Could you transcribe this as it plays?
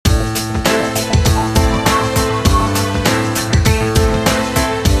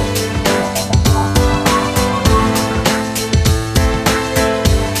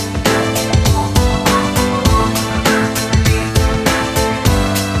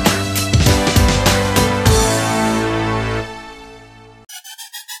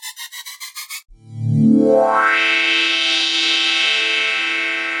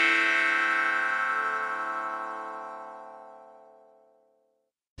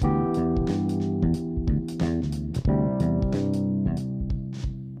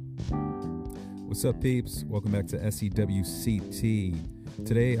What's up, peeps? Welcome back to SEWCT.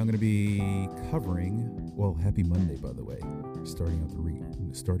 Today, I'm going to be covering, well, happy Monday, by the way. Starting out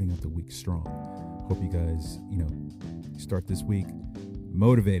the week strong. Hope you guys, start this week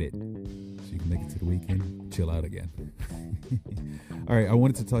motivated so you can make it to the weekend, chill out again. All right, I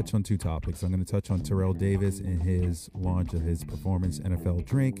wanted to touch on two topics. I'm going to touch on Terrell Davis and his launch of his performance NFL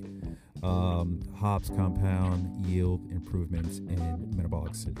drink, hops compound yield improvements in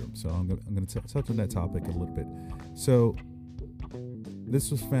metabolic syndrome. So I'm going to touch on that topic a little bit. So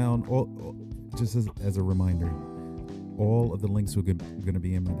this was found, just as a reminder, all of the links are going to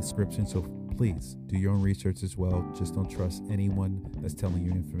be in my description. So please do your own research as well. Just don't trust anyone that's telling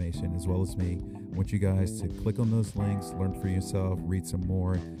you information, as well as me. I want you guys to click on those links, learn for yourself, read some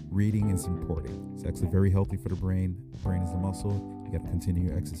more. Reading is important. It's actually very healthy for the brain. Brain is the muscle. You got to continue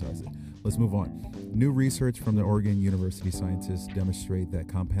to exercise it. Let's move on. New research from the Oregon University scientists demonstrate that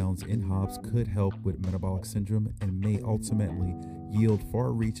compounds in hops could help with metabolic syndrome and may ultimately yield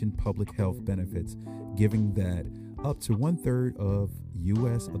far-reaching public health benefits, given that up to 1/3 of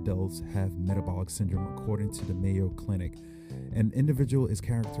U.S. adults have metabolic syndrome, according to the Mayo Clinic. An individual is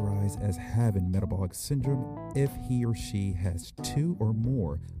characterized as having metabolic syndrome if he or she has two or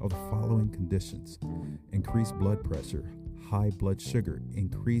more of the following conditions: increased blood pressure, high blood sugar,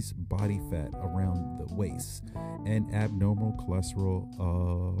 increased body fat around the waist, and abnormal cholesterol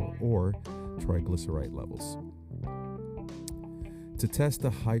or triglyceride levels. To test the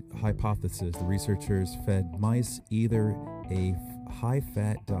hypothesis, the researchers fed mice either a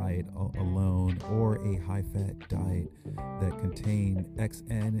high-fat diet alone or a high-fat diet that contained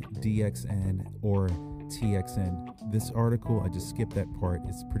XN, DXN, or TXN. This article, I just skipped that part,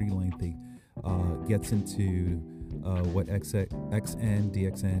 it's pretty lengthy, gets into what XN,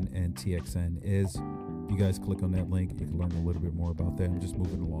 DXN, and TXN is. You guys click on that link, you can learn a little bit more about that. I'm just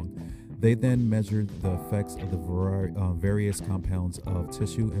moving along. They then measured the effects of the various compounds of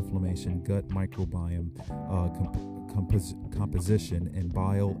tissue inflammation, gut microbiome composition, and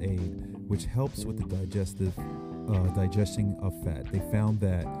bile aid, which helps with the digestion of fat. They found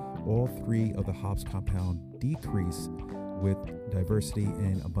that all three of the hops compound decrease with diversity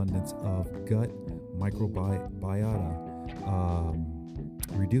and abundance of gut microbiota,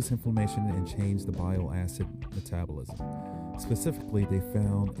 reduce inflammation, and change the bile acid metabolism. Specifically, they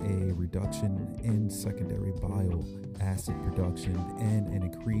found a reduction in secondary bile acid production and an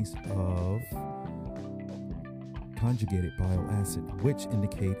increase of conjugated bile acid, which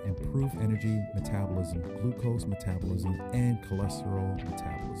indicate improved energy metabolism, glucose metabolism, and cholesterol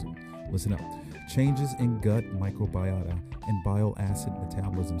metabolism. Listen up. Changes in gut microbiota and bile acid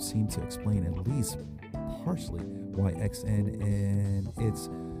metabolism seem to explain, at least partially, why XN and its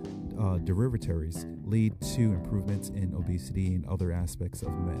derivatives lead to improvements in obesity and other aspects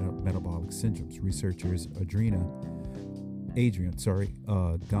of metabolic syndromes. Researchers Adrian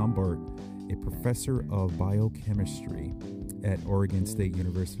Gombart, a professor of biochemistry at Oregon State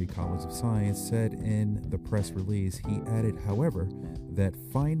University College of Science, said in the press release. He added, however, that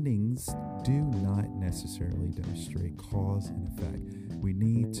findings do not necessarily demonstrate cause and effect. We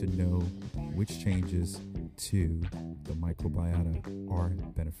need to know which changes to the microbiota are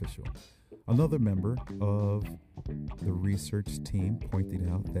beneficial. Another member of the research team pointed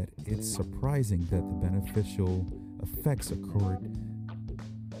out that it's surprising that the beneficial effects occurred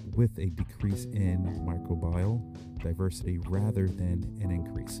with a decrease in microbial diversity rather than an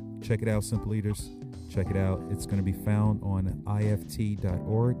increase. Check it out, Simple Eaters. Check it out. It's going to be found on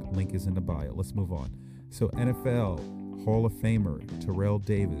ift.org. Link is in the bio. Let's move on. So NFL Hall of Famer Terrell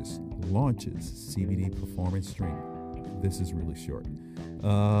Davis launches CBD performance drink. This is really short.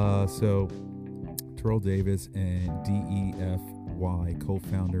 So Terrell Davis and DEFY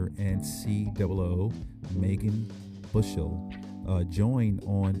co-founder and COO Megan Bushell joined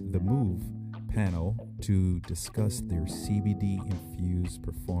on the Move panel to discuss their CBD-infused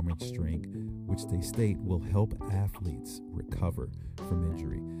performance drink, which they state will help athletes recover from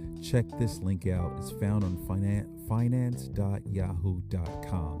injury. Check this link out. It's found on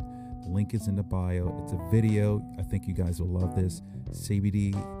finance.yahoo.com. Link is in the bio. It's a video. I think you guys will love this.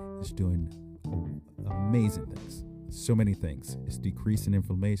 CBD is doing amazing things. So many things. It's decreasing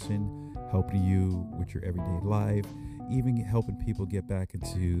inflammation, helping you with your everyday life, even helping people get back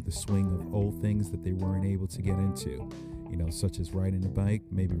into the swing of old things that they weren't able to get into, such as riding a bike,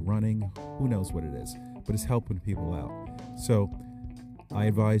 maybe running, who knows what it is, but it's helping people out. So I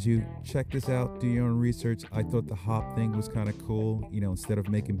advise you, check this out, do your own research. I thought the hop thing was kind of cool. Instead of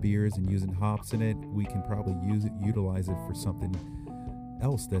making beers and using hops in it, we can probably utilize it for something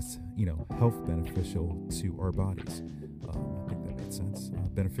else that's, health beneficial to our bodies. I think that makes sense.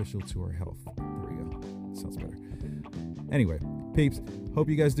 Beneficial to our health. There we go. sounds better. Anyway, peeps, hope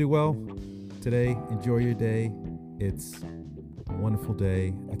you guys do well today. Enjoy your day. It's a wonderful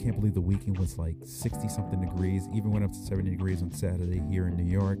day. I can't believe the weekend was like 60-something degrees, even went up to 70 degrees on Saturday here in New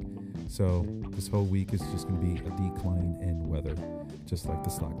York. So this whole week is just going to be a decline in weather, just like the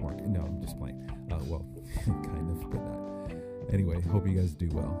stock market. No, I'm just playing. Well, kind of, but not. Anyway, hope you guys do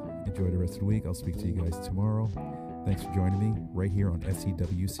well. Enjoy the rest of the week. I'll speak to you guys tomorrow. Thanks for joining me right here on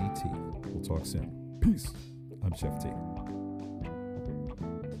SEWCT. We'll talk soon. Peace. I'm Chef T.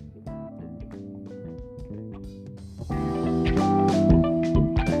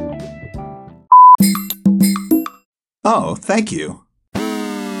 Oh, thank you.